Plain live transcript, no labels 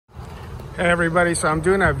Hey everybody, so I'm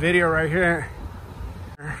doing a video right here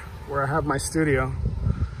where I have my studio,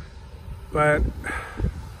 but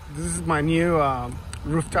this is my new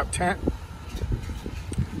rooftop tent.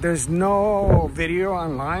 There's no video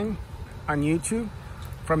online on YouTube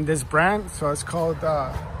from this brand, so it's called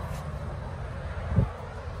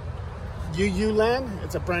YouYouLand.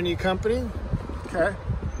 It's a brand new company. Okay,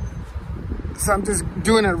 so I'm just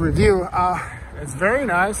doing a review. It's very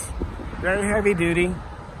nice, very heavy duty.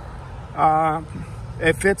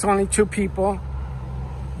 It fits only 2 people.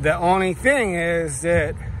 The only thing is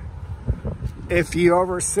that if you're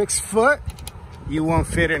over 6 foot, you won't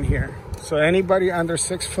fit in here. So anybody under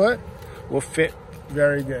 6 foot will fit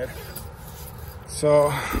very good.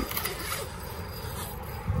 So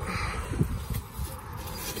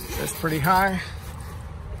it's pretty high.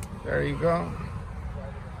 There you go.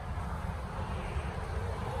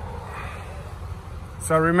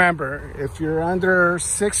 So remember, if you're under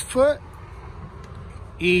 6 foot,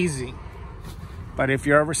 easy. But if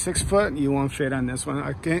you're over 6 foot, you won't fit on this one.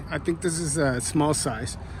 I think this is a small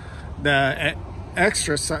size. The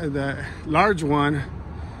extra size, the large one,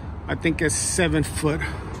 I think is 7 foot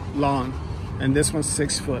long, and this one's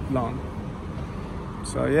 6 foot long.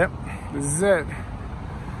 So yep, this is it.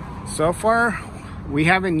 So far, we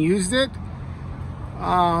haven't used it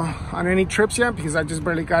on any trips yet because I just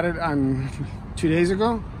barely got it on 2 days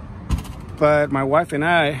ago. But my wife and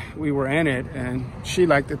I, we were in it and she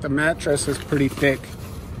liked it. The mattress is pretty thick.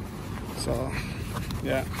 So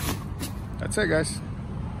yeah, that's it guys.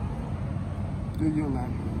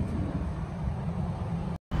 YouYouLand.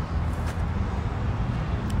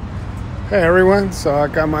 Hey everyone, so I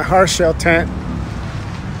got my hard shell tent,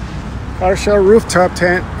 hard shell rooftop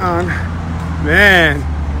tent on. Man,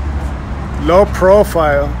 low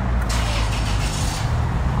profile.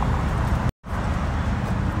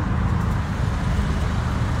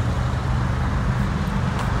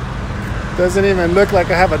 Doesn't even look like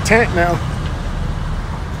I have a tent now.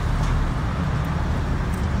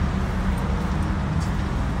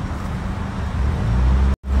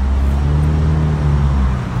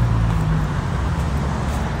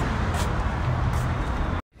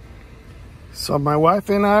 So my wife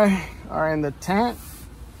and I are in the tent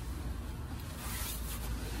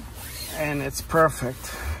and it's perfect.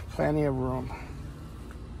 Plenty of room.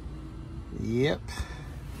 Yep.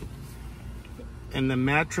 And the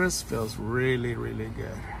mattress feels really, really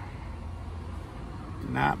good.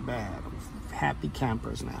 Not bad. Happy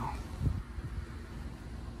campers now.